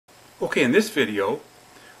Okay, in this video,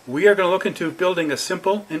 we are going to look into building a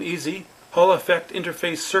simple and easy Hall effect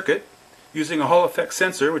interface circuit using a Hall effect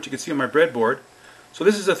sensor, which you can see on my breadboard. So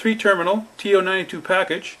this is a 3-terminal TO92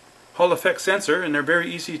 package Hall effect sensor, and they're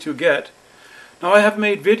very easy to get. Now I have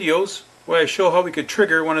made videos where I show how we could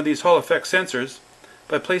trigger one of these Hall effect sensors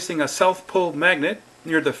by placing a south pole magnet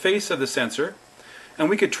near the face of the sensor, and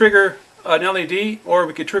we could trigger an LED or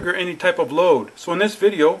we could trigger any type of load. So in this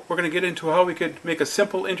video we're going to get into how we could make a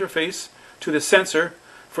simple interface to the sensor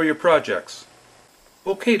for your projects.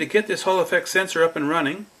 Okay, to get this Hall effect sensor up and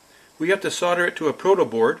running, we have to solder it to a proto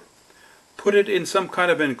board, put it in some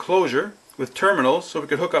kind of enclosure with terminals so we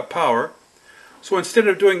could hook up power. So instead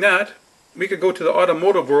of doing that, we could go to the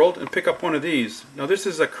automotive world and pick up one of these. Now this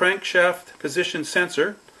is a crankshaft position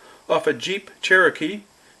sensor off a Jeep Cherokee,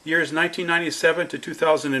 years 1997 to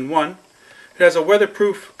 2001. It has a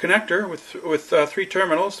weatherproof connector with 3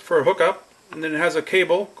 terminals for a hookup, and then it has a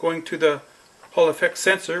cable going to the Hall effect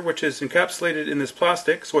sensor, which is encapsulated in this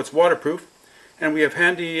plastic, so it's waterproof, and we have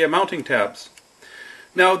handy mounting tabs.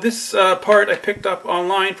 Now this part I picked up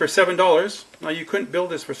online for $7. Now you couldn't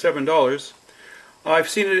build this for $7. I've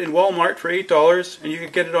seen it in Walmart for $8, and you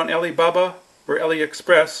can get it on Alibaba or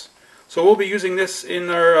AliExpress. So we'll be using this in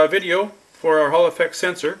our video for our Hall effect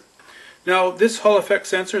sensor. Now this Hall effect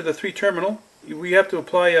sensor, the 3-terminal, we have to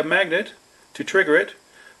apply a magnet to trigger it,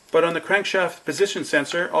 but on the crankshaft position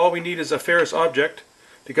sensor all we need is a ferrous object,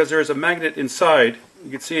 because there is a magnet inside.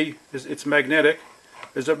 You can see it's magnetic.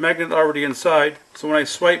 There's a magnet already inside, so when I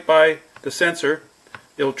swipe by the sensor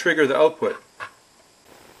it'll trigger the output.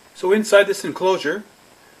 So inside this enclosure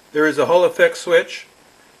there is a Hall effect switch,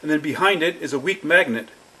 and then behind it is a weak magnet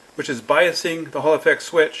which is biasing the Hall effect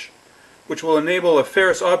switch, which will enable a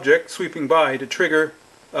ferrous object sweeping by to trigger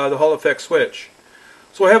the Hall effect switch.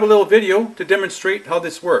 So I have a little video to demonstrate how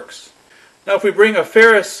this works. Now if we bring a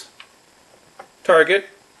ferrous target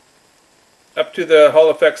up to the Hall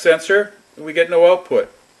effect sensor, we get no output.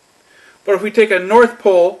 But if we take a north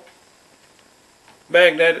pole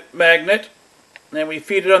magnet and we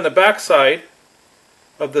feed it on the back side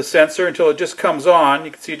of the sensor until it just comes on,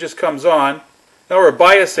 you can see it just comes on. Now we're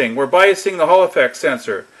biasing the Hall effect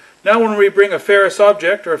sensor. Now when we bring a ferrous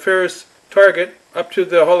object or a ferrous target up to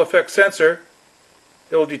the Hall effect sensor,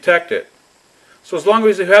 it will detect it. So as long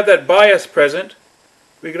as we have that bias present,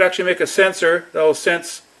 we could actually make a sensor that will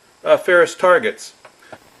sense ferrous targets.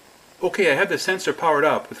 Okay, I have the sensor powered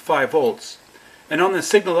up with 5 volts, and on the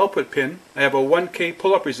signal output pin I have a 1K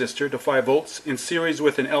pull-up resistor to 5 volts in series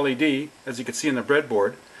with an LED, as you can see in the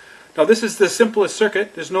breadboard. Now this is the simplest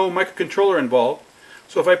circuit. There's no microcontroller involved.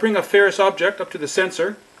 So if I bring a ferrous object up to the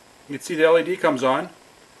sensor, you can see the LED comes on,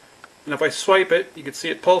 and if I swipe it, you can see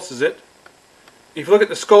it pulses it. If you look at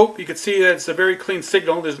the scope, you can see that it's a very clean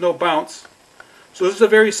signal. There's no bounce. So this is a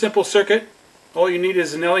very simple circuit. All you need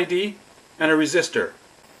is an LED and a resistor.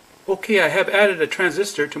 Okay, I have added a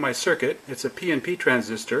transistor to my circuit. It's a PNP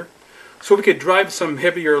transistor, so we could drive some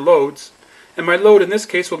heavier loads. And my load in this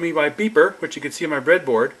case will be my beeper, which you can see on my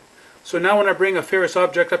breadboard. So now when I bring a ferrous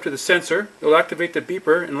object up to the sensor, it will activate the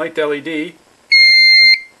beeper and light the LED.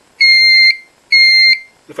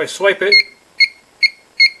 If I swipe it,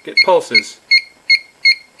 get pulses.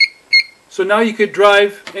 So now you could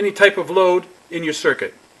drive any type of load in your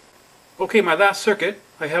circuit. Okay, my last circuit,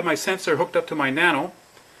 I have my sensor hooked up to my Nano,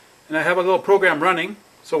 and I have a little program running.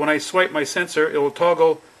 So when I swipe my sensor, it will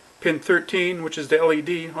toggle pin 13, which is the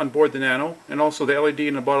LED on board the Nano, and also the LED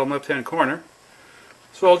in the bottom left hand corner.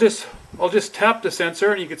 So I'll just tap the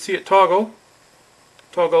sensor, and you can see it toggle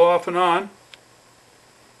off and on.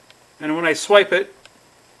 And when I swipe it,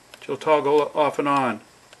 it'll toggle off and on.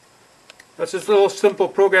 That's just a little simple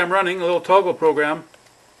program running, a little toggle program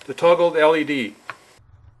to toggle the LED.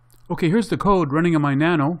 Okay, here's the code running on my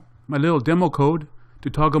Nano, my little demo code to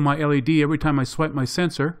toggle my LED every time I swipe my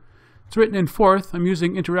sensor. It's written in Forth. I'm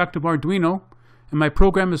using interactive Arduino, and my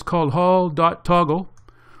program is called hall.toggle.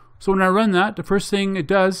 So when I run that, the first thing it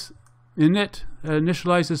does,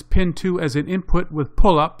 initializes pin 2 as an input with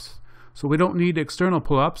pull-ups. So we don't need external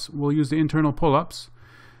pull-ups, we'll use the internal pull-ups.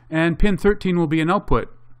 And pin 13 will be an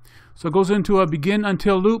output. So it goes into a begin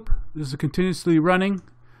until loop. This is continuously running.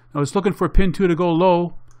 Now it's looking for pin 2 to go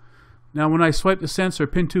low. Now when I swipe the sensor,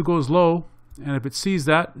 pin 2 goes low, and if it sees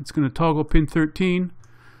that, it's going to toggle pin 13.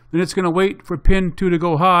 Then it's going to wait for pin 2 to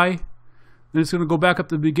go high. Then it's going to go back up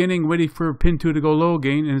to the beginning, waiting for pin 2 to go low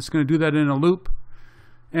again, and it's going to do that in a loop.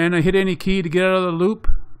 And I hit any key to get out of the loop,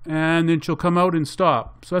 and then she'll come out and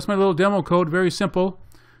stop. So that's my little demo code, very simple,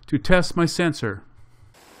 to test my sensor.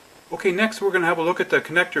 Okay, next we're going to have a look at the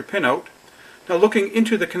connector pinout. Now looking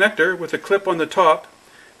into the connector with a clip on the top,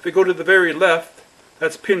 if we go to the very left,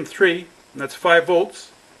 that's pin 3, and that's 5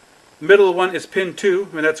 volts. The middle one is pin 2,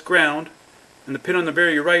 and that's ground. And the pin on the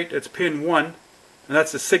very right, that's pin 1, and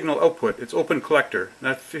that's the signal output. It's open collector. And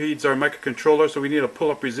that feeds our microcontroller, so we need a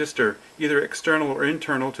pull-up resistor, either external or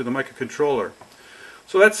internal to the microcontroller.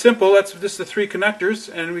 So that's simple. That's just the 3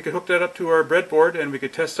 connectors, and we could hook that up to our breadboard, and we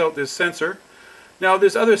could test out this sensor. Now,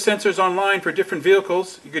 there's other sensors online for different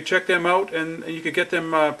vehicles. You could check them out, and you could get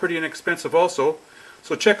them pretty inexpensive also.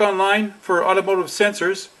 So check online for automotive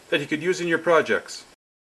sensors that you could use in your projects.